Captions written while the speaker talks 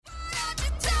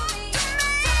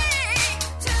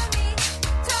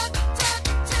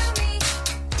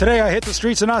Today I hit the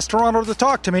streets and asked Toronto to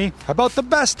talk to me about the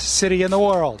best city in the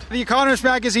world. The Economist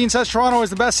Magazine says Toronto is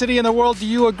the best city in the world. Do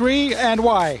you agree, and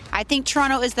why? I think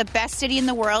Toronto is the best city in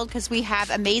the world because we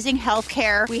have amazing health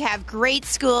care, we have great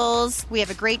schools, we have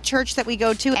a great church that we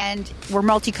go to, and we're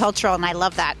multicultural, and I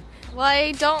love that. Well,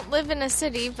 I don't live in a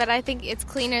city, but I think it's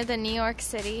cleaner than New York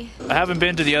City. I haven't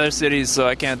been to the other cities, so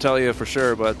I can't tell you for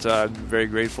sure, but I'm very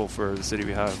grateful for the city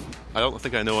we have. I don't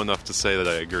think I know enough to say that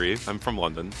I agree. I'm from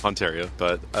London, Ontario,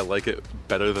 but I like it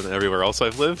better than everywhere else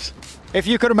I've lived. If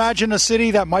you could imagine a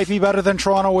city that might be better than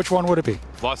Toronto, which one would it be?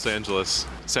 Los Angeles,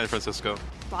 San Francisco.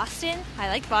 Boston? I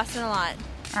like Boston a lot.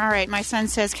 All right, my son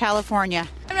says California.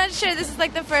 I'm not sure. This is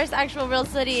like the first actual real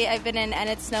city I've been in, and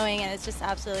it's snowing, and it's just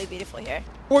absolutely beautiful here.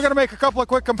 We're going to make a couple of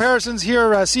quick comparisons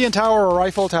here. CN Tower or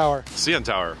Eiffel Tower? CN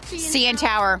Tower. CN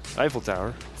Tower. Eiffel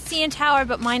Tower. CN Tower,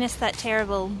 but minus that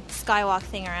terrible skywalk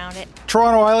thing around it.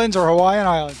 Toronto Islands or Hawaiian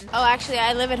Islands? Oh, actually,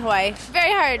 I live in Hawaii.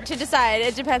 Very hard to decide.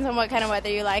 It depends on what kind of weather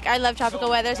you like. I love tropical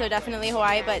weather, so definitely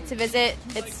Hawaii, but to visit,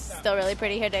 it's still really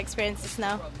pretty here to experience the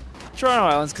snow. Toronto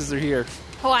Islands, because they're here.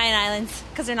 Hawaiian Islands,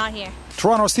 because they're not here.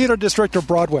 Toronto's Theatre District or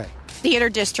Broadway? Theatre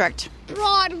District.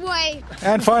 Broadway.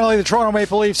 And finally, the Toronto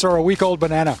Maple Leafs or a week-old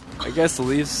banana? I guess the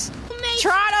Leafs.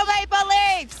 Toronto Maple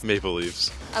Leafs! Maple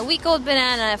Leafs. A week-old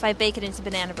banana if I bake it into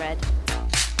banana bread.